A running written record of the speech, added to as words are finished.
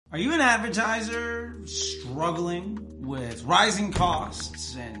Are you an advertiser struggling with rising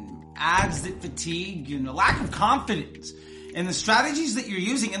costs and ads that fatigue and a lack of confidence in the strategies that you're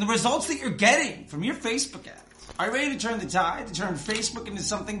using and the results that you're getting from your Facebook ads? Are you ready to turn the tide, to turn Facebook into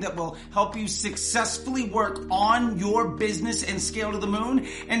something that will help you successfully work on your business and scale to the moon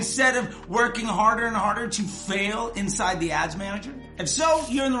instead of working harder and harder to fail inside the ads manager? If so,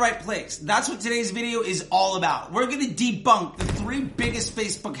 you're in the right place. That's what today's video is all about. We're going to debunk the 3 biggest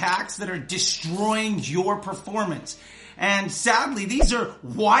Facebook hacks that are destroying your performance. And sadly, these are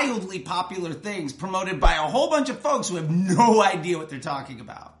wildly popular things promoted by a whole bunch of folks who have no idea what they're talking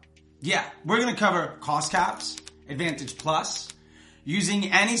about. Yeah, we're going to cover cost caps, Advantage Plus,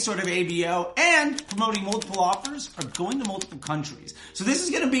 using any sort of ABO, and promoting multiple offers or going to multiple countries. So this is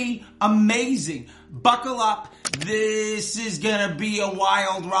going to be amazing. Buckle up. This is going to be a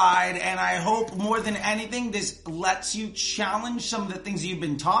wild ride, and I hope more than anything this lets you challenge some of the things you've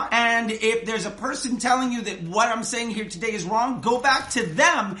been taught. And if there's a person telling you that what I'm saying here today is wrong, go back to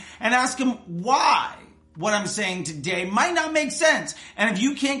them and ask them why what I'm saying today might not make sense. And if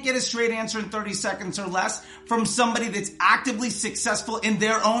you can't get a straight answer in 30 seconds or less from somebody that's actively successful in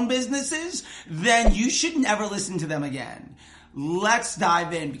their own businesses, then you should never listen to them again. Let's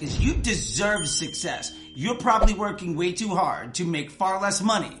dive in because you deserve success. You're probably working way too hard to make far less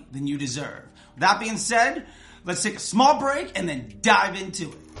money than you deserve. With that being said, let's take a small break and then dive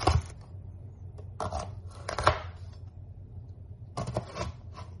into it.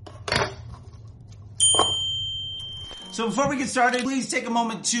 So before we get started, please take a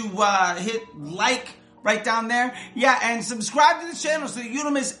moment to hit like right down there. Yeah, and subscribe to this channel so that you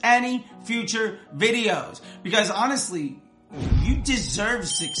don't miss any future videos. Because honestly, you deserve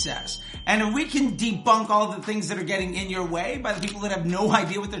success. And if we can debunk all the things that are getting in your way by the people that have no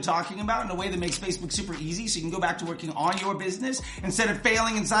idea what they're talking about in a way that makes Facebook super easy so you can go back to working on your business instead of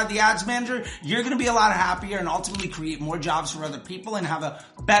failing inside the ads manager, you're going to be a lot happier and ultimately create more jobs for other people and have a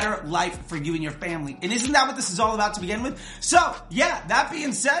better life for you and your family. And isn't that what this is all about to begin with? So, yeah, that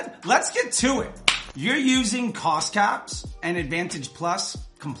being said, let's get to it. You're using cost caps and Advantage Plus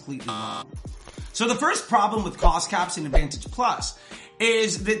completely wrong. So the first problem with cost caps and Advantage Plus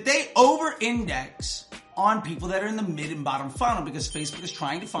is that they over-index on people that are in the mid and bottom funnel because Facebook is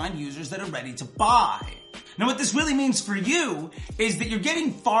trying to find users that are ready to buy. Now what this really means for you is that you're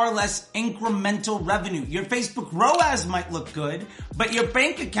getting far less incremental revenue. Your Facebook ROAS might look good, but your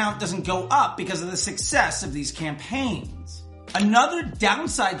bank account doesn't go up because of the success of these campaigns. Another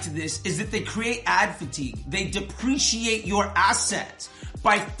downside to this is that they create ad fatigue. They depreciate your assets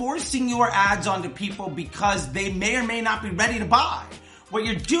by forcing your ads onto people because they may or may not be ready to buy. What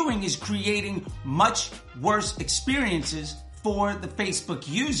you're doing is creating much worse experiences for the Facebook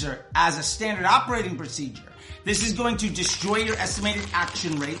user as a standard operating procedure. This is going to destroy your estimated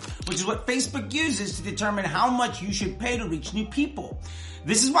action rate, which is what Facebook uses to determine how much you should pay to reach new people.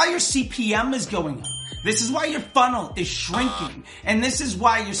 This is why your CPM is going up. This is why your funnel is shrinking. And this is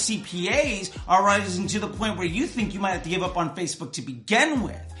why your CPAs are rising to the point where you think you might have to give up on Facebook to begin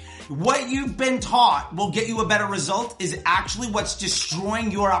with. What you've been taught will get you a better result is actually what's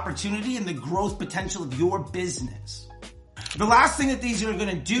destroying your opportunity and the growth potential of your business. The last thing that these are going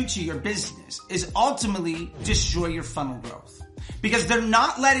to do to your business is ultimately destroy your funnel growth. Because they're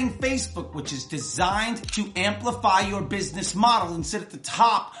not letting Facebook, which is designed to amplify your business model and sit at the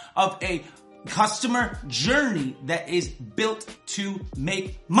top of a customer journey that is built to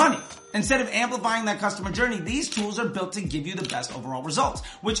make money. Instead of amplifying that customer journey, these tools are built to give you the best overall results,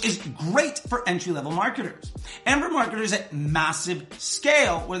 which is great for entry-level marketers and for marketers at massive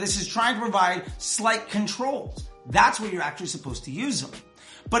scale where this is trying to provide slight controls. That's where you're actually supposed to use them.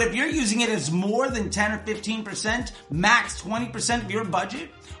 But if you're using it as more than 10 or 15%, max 20% of your budget,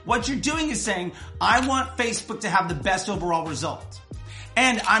 what you're doing is saying, I want Facebook to have the best overall result.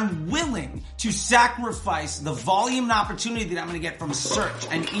 And I'm willing to sacrifice the volume and opportunity that I'm going to get from search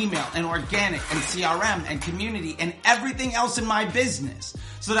and email and organic and CRM and community and everything else in my business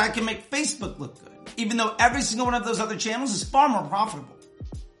so that I can make Facebook look good, even though every single one of those other channels is far more profitable.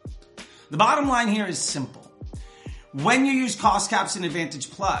 The bottom line here is simple. When you use cost caps and Advantage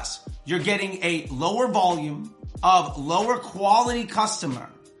Plus, you're getting a lower volume of lower quality customer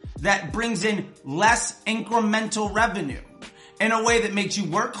that brings in less incremental revenue in a way that makes you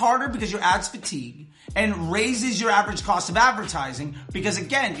work harder because your ads fatigue and raises your average cost of advertising because,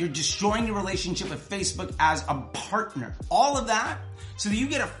 again, you're destroying your relationship with Facebook as a partner. All of that so that you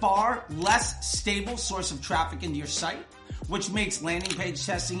get a far less stable source of traffic into your site, which makes landing page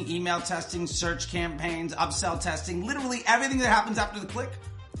testing, email testing, search campaigns, upsell testing, literally everything that happens after the click,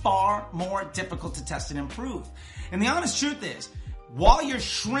 far more difficult to test and improve. And the honest truth is, while you're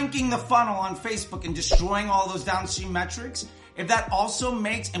shrinking the funnel on Facebook and destroying all those downstream metrics, if that also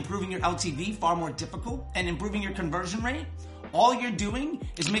makes improving your LTV far more difficult and improving your conversion rate, all you're doing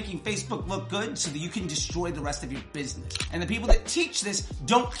is making Facebook look good so that you can destroy the rest of your business. And the people that teach this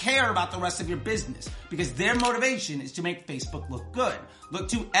don't care about the rest of your business because their motivation is to make Facebook look good. Look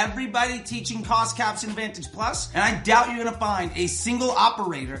to everybody teaching Cost Caps and Advantage Plus, and I doubt you're going to find a single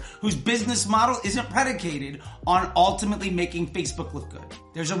operator whose business model isn't predicated on ultimately making Facebook look good.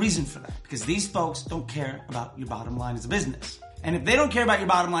 There's a reason for that, because these folks don't care about your bottom line as a business. And if they don't care about your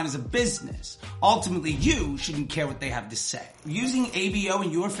bottom line as a business, ultimately you shouldn't care what they have to say. Using ABO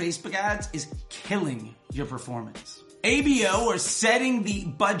in your Facebook ads is killing your performance. ABO, or setting the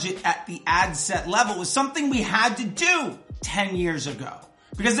budget at the ad set level, was something we had to do 10 years ago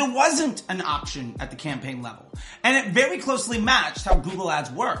because there wasn't an option at the campaign level. And it very closely matched how Google ads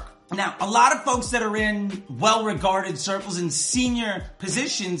work. Now, a lot of folks that are in well-regarded circles and senior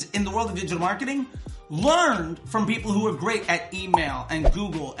positions in the world of digital marketing learned from people who were great at email and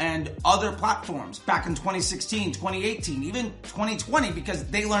Google and other platforms back in 2016, 2018, even 2020, because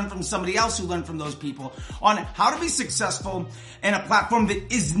they learned from somebody else who learned from those people on how to be successful in a platform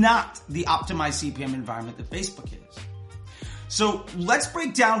that is not the optimized CPM environment that Facebook is. So let's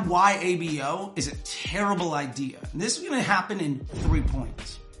break down why ABO is a terrible idea. And this is going to happen in 3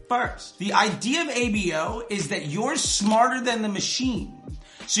 points. First, the idea of ABO is that you're smarter than the machine.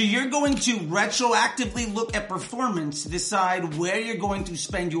 So you're going to retroactively look at performance to decide where you're going to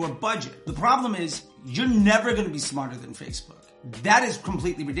spend your budget. The problem is you're never going to be smarter than Facebook. That is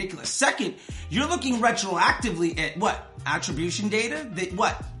completely ridiculous. Second, you're looking retroactively at what? Attribution data that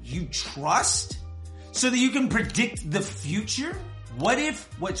what? You trust? So that you can predict the future? What if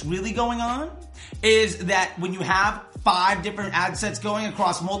what's really going on is that when you have 5 different ad sets going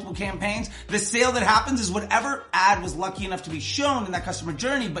across multiple campaigns, the sale that happens is whatever ad was lucky enough to be shown in that customer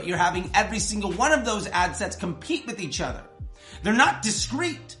journey, but you're having every single one of those ad sets compete with each other. They're not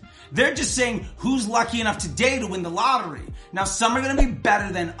discrete. They're just saying who's lucky enough today to win the lottery. Now, some are going to be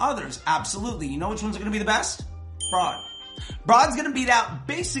better than others. Absolutely. You know which ones are going to be the best? Fraud. Broad's going to beat out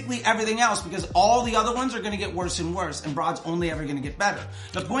basically everything else because all the other ones are going to get worse and worse, and Broad's only ever going to get better.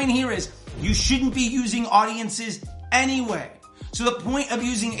 The point here is you shouldn't be using audiences anyway. So the point of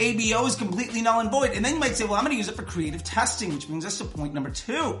using ABO is completely null and void. And then you might say, well, I'm going to use it for creative testing, which brings us to point number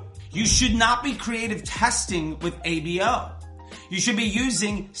 2. You should not be creative testing with ABO. You should be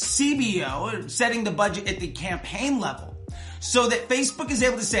using CBO, or setting the budget at the campaign level, so that Facebook is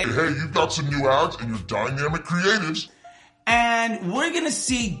able to say, hey, you've got some new ads and your dynamic creatives. And we're going to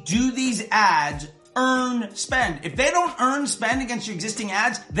see, do these ads earn spend? If they don't earn spend against your existing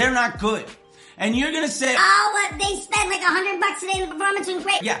ads, they're not good. And you're going to say, oh, they spend like $100 today and the performance was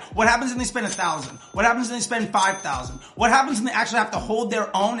great. Yeah. What happens when they spend $1,000? What happens when they spend $5,000? What happens when they actually have to hold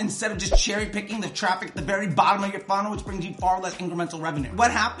their own instead of just cherry picking the traffic at the very bottom of your funnel, which brings you far less incremental revenue? What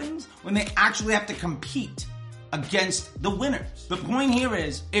happens when they actually have to compete against the winners? The point here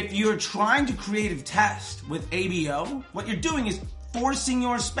is, if you're trying to creative test with ABO, what you're doing is forcing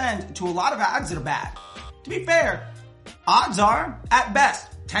your spend to a lot of ads that are bad. To be fair, odds are, at best,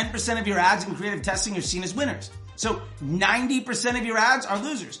 10% of your ads in creative testing are seen as winners. So 90% of your ads are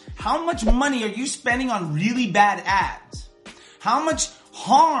losers. How much money are you spending on really bad ads? How much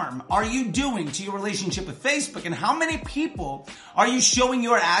harm are you doing to your relationship with Facebook? And how many people are you showing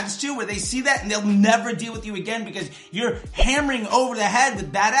your ads to where they see that and they'll never deal with you again because you're hammering over the head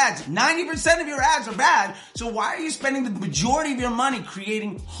with bad ads? 90% of your ads are bad. So why are you spending the majority of your money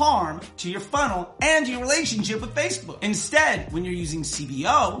creating harm to your funnel and your relationship with Facebook? Instead, when you're using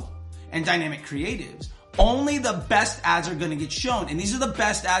CBO and dynamic creatives, only the best ads are going to get shown. And these are the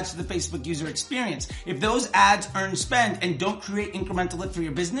best ads to the Facebook user experience. If those ads earn spend and don't create incremental lift for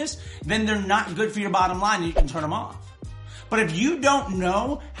your business, then they're not good for your bottom line and you can turn them off. But if you don't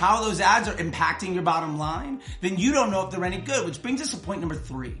know how those ads are impacting your bottom line, then you don't know if they're any good, which brings us to point number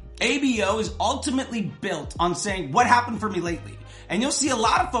 3. ABO is ultimately built on saying, what happened for me lately? And you'll see a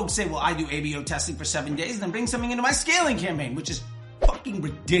lot of folks say, well, I do ABO testing for 7 days and then bring something into my scaling campaign, which is fucking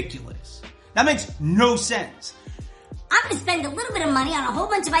ridiculous. That makes no sense. I'm going to spend a little bit of money on a whole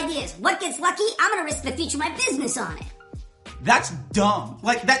bunch of ideas. What gets lucky, I'm going to risk the future of my business on it. That's dumb.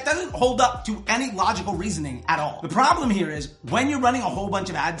 Like, that doesn't hold up to any logical reasoning at all. The problem here is when you're running a whole bunch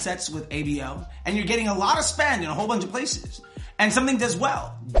of ad sets with ABO and you're getting a lot of spend in a whole bunch of places and something does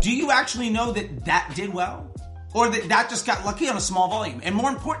well, do you actually know that that did well? Or that just got lucky on a small volume? And more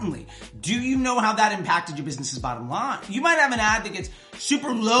importantly, do you know how that impacted your business's bottom line? You might have an ad that gets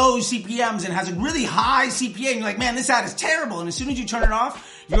super low CPMs and has a really high CPA and you're like, man, this ad is terrible. And as soon as you turn it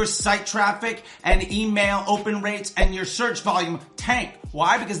off, your site traffic and email open rates and your search volume tank.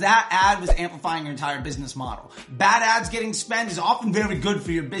 Why? Because that ad was amplifying your entire business model. Bad ads getting spent is often very good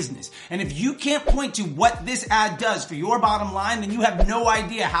for your business. And if you can't point to what this ad does for your bottom line, then you have no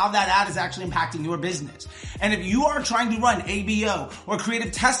idea how that ad is actually impacting your business. And if you are trying to run ABO or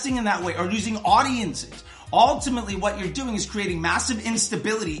creative testing in that way or using audiences, ultimately what you're doing is creating massive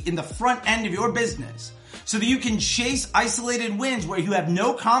instability in the front end of your business so that you can chase isolated wins where you have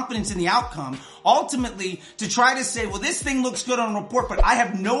no confidence in the outcome, ultimately to try to say, well, this thing looks good on a report, but I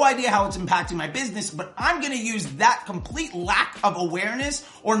have no idea how it's impacting my business, but I'm going to use that complete lack of awareness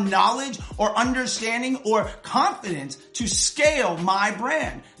or knowledge or understanding or confidence to scale my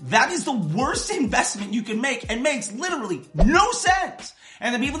brand. That is the worst investment you can make and makes literally no sense.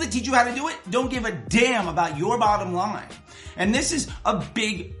 And the people that teach you how to do it don't give a damn about your bottom line. And this is a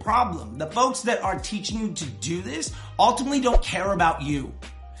big problem. The folks that are teaching you to do this ultimately don't care about you.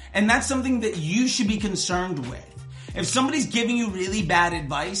 And that's something that you should be concerned with. If somebody's giving you really bad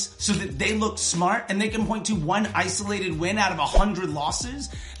advice so that they look smart and they can point to one isolated win out of 100 losses,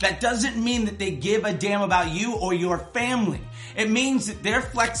 that doesn't mean that they give a damn about you or your family. It means that they're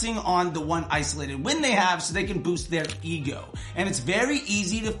flexing on the one isolated win they have so they can boost their ego. And it's very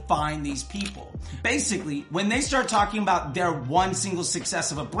easy to find these people. Basically, when they start talking about their one single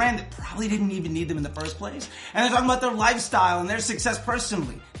success of a brand that probably didn't even need them in the first place, and they're talking about their lifestyle and their success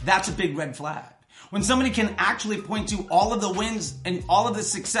personally, that's a big red flag. When somebody can actually point to all of the wins and all of the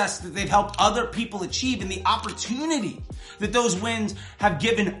success that they've helped other people achieve and the opportunity that those wins have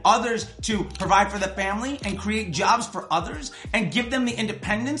given others to provide for the family and create jobs for others and give them the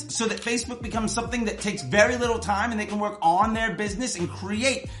independence so that Facebook becomes something that takes very little time and they can work on their business and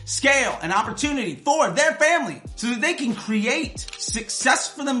create scale and opportunity for their family so that they can create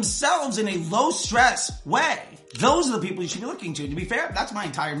success for themselves in a low stress way. Those are the people you should be looking to. To be fair, that's my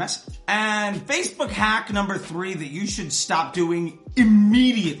entire message. And Facebook hack number 3 that you should stop doing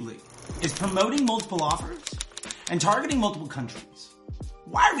immediately is promoting multiple offers and targeting multiple countries.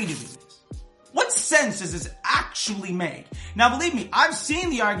 Why are we doing this? What sense does this actually make? Now, believe me, I've seen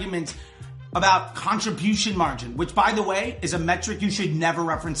the arguments about contribution margin, which, by the way, is a metric you should never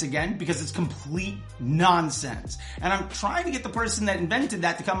reference again because it's complete nonsense. And I'm trying to get the person that invented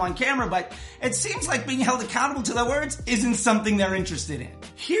that to come on camera, but it seems like being held accountable to their words isn't something they're interested in.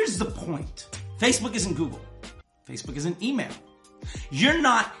 Here's the point. Facebook isn't Google. Facebook isn't email. You're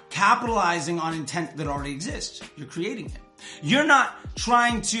not capitalizing on intent that already exists. You're creating it. You're not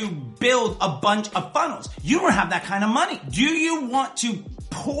trying to build a bunch of funnels. You don't have that kind of money. Do you want to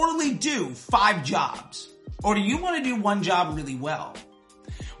poorly do 5 jobs? Or do you want to do one job really well?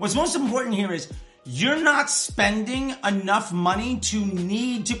 What's most important here is you're not spending enough money to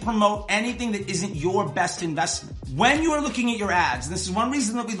need to promote anything that isn't your best investment. When you are looking at your ads, and this is one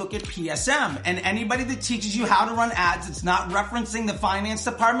reason that we look at PSM, and anybody that teaches you how to run ads, it's not referencing the finance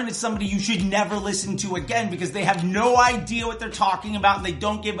department, it's somebody you should never listen to again because they have no idea what they're talking about and they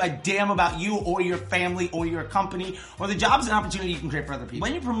don't give a damn about you or your family or your company or the jobs and opportunity you can create for other people.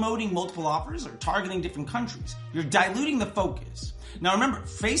 When you're promoting multiple offers or targeting different countries, you're diluting the focus. Now remember,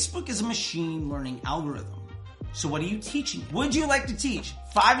 Facebook is a machine learning algorithm. So what are you teaching? Would you like to teach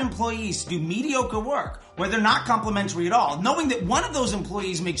 5 employees to do mediocre work where they're not complimentary at all, knowing that one of those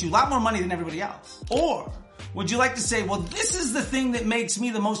employees makes you a lot more money than everybody else? Or would you like to say, well, this is the thing that makes me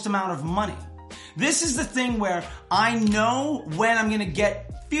the most amount of money. This is the thing where I know when I'm going to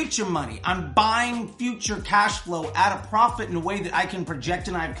get future money. I'm buying future cash flow at a profit in a way that I can project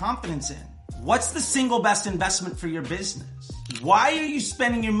and I have confidence in. What's the single best investment for your business? Why are you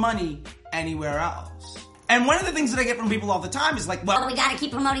spending your money anywhere else? And one of the things that I get from people all the time is like, well, we gotta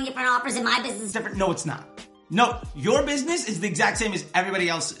keep promoting different offers in my business. It's different. No, it's not. No, your business is the exact same as everybody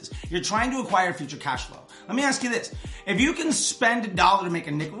else's. You're trying to acquire future cash flow. Let me ask you this. If you can spend $1 to make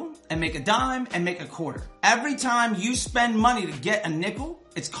a nickel and make a dime and make a quarter, every time you spend money to get a nickel,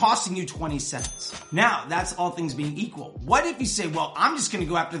 it's costing you 20 cents. Now, that's all things being equal. What if you say, well, I'm just going to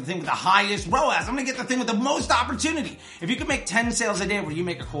go after the thing with the highest ROAS. I'm going to get the thing with the most opportunity. If you can make 10 sales a day where you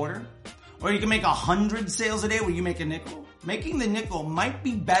make a quarter, or you can make 100 sales a day where you make a nickel, making the nickel might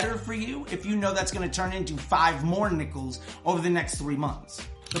be better for you if you know that's going to turn into 5 more nickels over the next 3 months.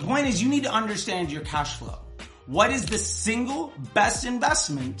 The point is you need to understand your cash flow. What is the single best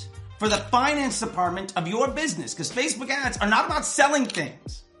investment for the finance department of your business? Because Facebook ads are not about selling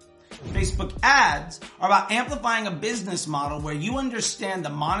things. Facebook ads are about amplifying a business model where you understand the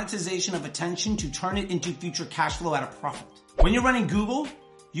monetization of attention to turn it into future cash flow at a profit. When you're running Google,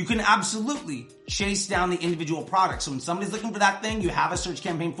 you can absolutely chase down the individual products. So when somebody's looking for that thing, you have a search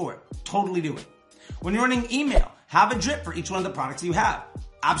campaign for it. Totally do it. When you're running email, have a drip for each one of the products you have.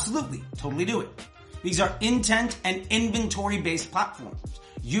 Absolutely, totally do it. These are intent and inventory-based platforms.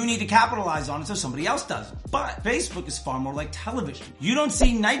 You need to capitalize on it so somebody else doesn't. But Facebook is far more like television. You don't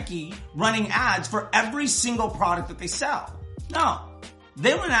see Nike running ads for every single product that they sell. No,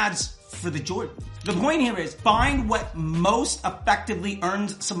 they run ads for the Jordan. The point here is find what most effectively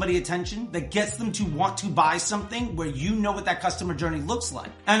earns somebody attention, that gets them to want to buy something where you know what that customer journey looks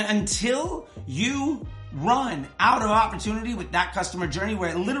like. And until you run out of opportunity with that customer journey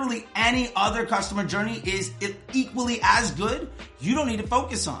where literally any other customer journey is equally as good, you don't need to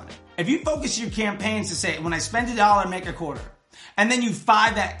focus on it. If you focus your campaigns to say, when I spend $1, make a quarter, and then you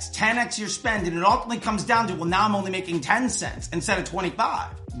 5x, 10x your spend, and it ultimately comes down to, well, now I'm only making 10 cents instead of 25.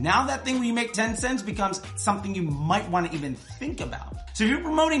 Now that thing where you make 10 cents becomes something you might want to even think about. So if you're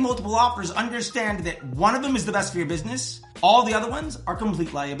promoting multiple offers, understand that one of them is the best for your business. All the other ones are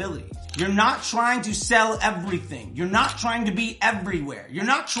complete liabilities. You're not trying to sell everything. You're not trying to be everywhere. You're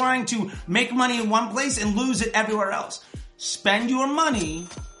not trying to make money in one place and lose it everywhere else. Spend your money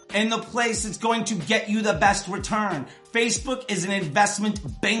in the place that's going to get you the best return. Facebook is an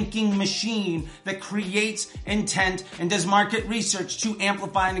investment banking machine that creates intent and does market research to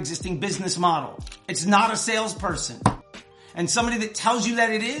amplify an existing business model. It's not a salesperson. And somebody that tells you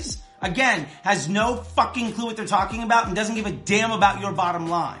that it is, again, has no fucking clue what they're talking about and doesn't give a damn about your bottom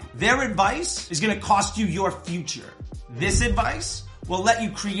line. Their advice is going to cost you your future. This advice will let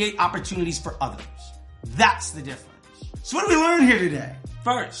you create opportunities for others. That's the difference. So what did we learn here today?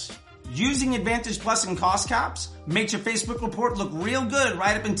 First, using Advantage Plus and cost caps makes your Facebook report look real good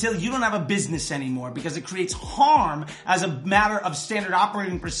right up until you don't have a business anymore, because it creates harm as a matter of standard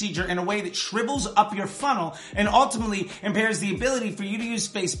operating procedure in a way that shrivels up your funnel and ultimately impairs the ability for you to use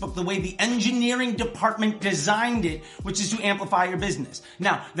Facebook the way the engineering department designed it, which is to amplify your business.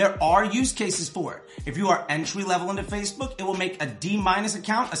 Now, there are use cases for it. If you are entry level into Facebook, it will make a D-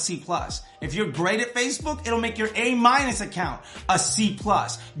 account a C+. If you're great at Facebook, it'll make your A- account a C+.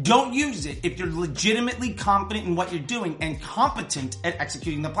 Don't use it if you're legitimately confident in what you're doing and competent at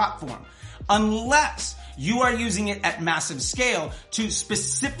executing the platform. Unless you are using it at massive scale to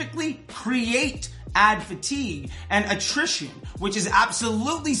specifically create ad fatigue and attrition, which is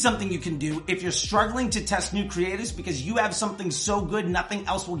absolutely something you can do if you're struggling to test new creatives because you have something so good nothing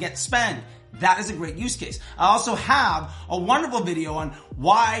else will get spent. That is a great use case. I also have a wonderful video on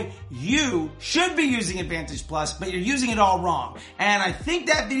why you should be using Advantage Plus, but you're using it all wrong. And I think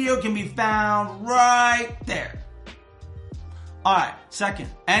that video can be found right there. Alright, second,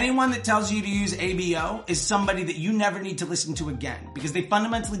 anyone that tells you to use ABO is somebody that you never need to listen to again, because they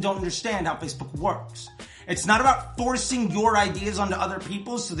fundamentally don't understand how Facebook works. It's not about forcing your ideas onto other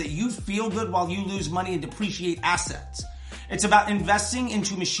people so that you feel good while you lose money and depreciate assets. It's about investing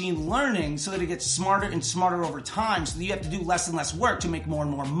into machine learning so that it gets smarter and smarter over time, so that you have to do less and less work to make more and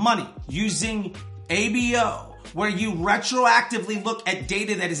more money. Using ABO, where you retroactively look at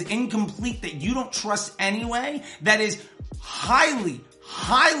data that is incomplete, that you don't trust anyway, that is highly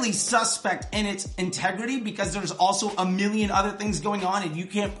suspect in its integrity because there's also a million other things going on and you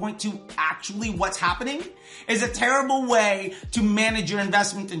can't point to actually what's happening, is a terrible way to manage your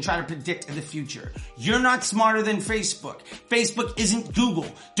investment and try to predict the future. You're not smarter than Facebook. Facebook isn't Google.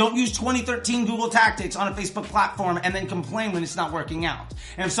 Don't use 2013 Google tactics on a Facebook platform and then complain when it's not working out.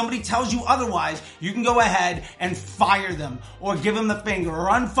 And if somebody tells you otherwise, you can go ahead and fire them or give them the finger or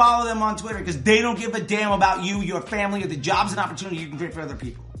unfollow them on Twitter because they don't give a damn about you, your family, or the jobs and opportunity you can create for other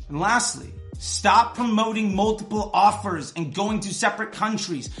people. And lastly, stop promoting multiple offers and going to separate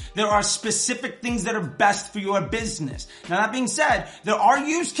countries. There are specific things that are best for your business. Now, that being said, there are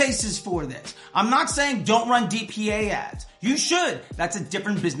use cases for this. I'm not saying don't run DPA ads. You should. That's a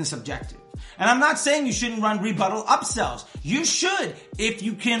different business objective. And I'm not saying you shouldn't run rebuttal upsells. You should if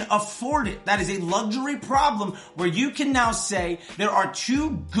you can afford it. That is a luxury problem where you can now say there are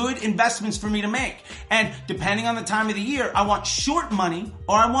two good investments for me to make. And depending on the time of the year, I want short money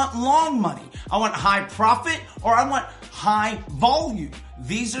or I want long money. I want high profit or I want high volume.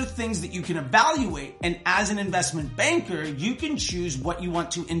 These are things that you can evaluate, and as an investment banker, you can choose what you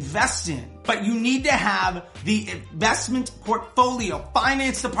want to invest in. But you need to have the investment portfolio,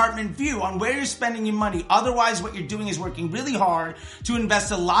 finance department view on where you're spending your money. Otherwise, what you're doing is working really hard to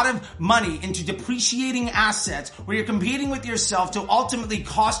invest a lot of money into depreciating assets where you're competing with yourself to ultimately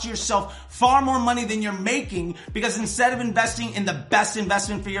cost yourself far more money than you're making, because instead of investing in the best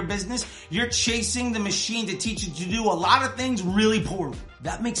investment for your business, you're chasing the machine to teach you to do a lot of things really poorly.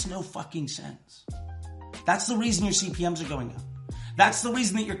 That makes no fucking sense. That's the reason your CPMs are going up. That's the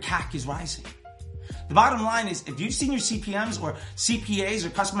reason that your CAC is rising. The bottom line is, if you've seen your CPMs or CPAs or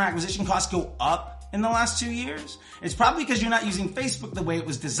customer acquisition costs go up in the last 2 years? It's probably because you're not using Facebook the way it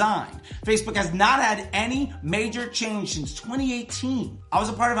was designed. Facebook has not had any major change since 2018. I was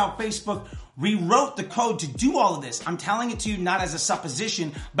a part of how Facebook rewrote the code to do all of this. I'm telling it to you not as a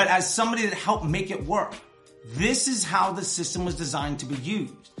supposition, but as somebody that helped make it work. This is how the system was designed to be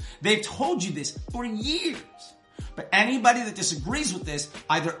used. They've told you this for years. But anybody that disagrees with this,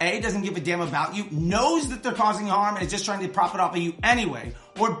 either A, doesn't give a damn about you, knows that they're causing harm and is just trying to profit off of you anyway,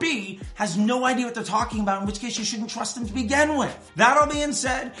 or B, has no idea what they're talking about, in which case you shouldn't trust them to begin with. That all being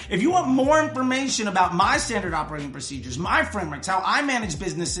said, if you want more information about my standard operating procedures, my frameworks, how I manage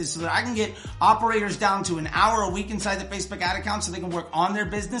businesses so that I can get operators down to an hour a week inside the Facebook ad account so they can work on their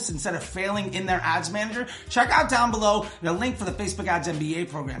business instead of failing in their ads manager, check out down below the link for the Facebook Ads MBA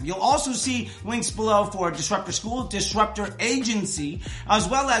program. You'll also see links below for Disruptor School, Disruptor Agency, as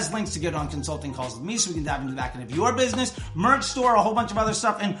well as links to get on consulting calls with me so we can dive into the back end of your business, merch store, a whole bunch of other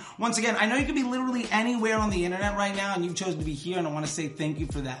stuff. And once again, I know you could be literally anywhere on the internet right now and you've chosen to be here, and I want to say thank you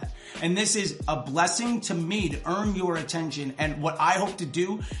for that. And this is a blessing to me to earn your attention, and what I hope to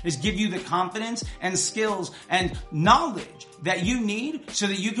do is give you the confidence and skills and knowledge that you need so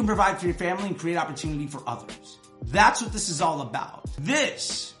that you can provide for your family and create opportunity for others. That's what this is all about.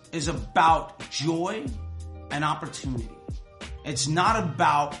 This is about joy and opportunity. It's not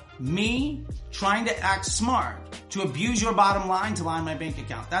about me trying to act smart to abuse your bottom line to line my bank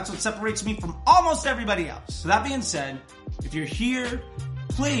account. That's what separates me from almost everybody else. So that being said, if you're here,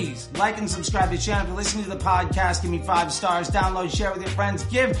 please like and subscribe to the channel. If you're listening to the podcast, give me 5 stars, download, share with your friends,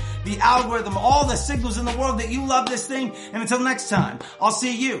 give the algorithm all the signals in the world that you love this thing. And until next time, I'll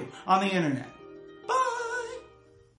see you on the internet.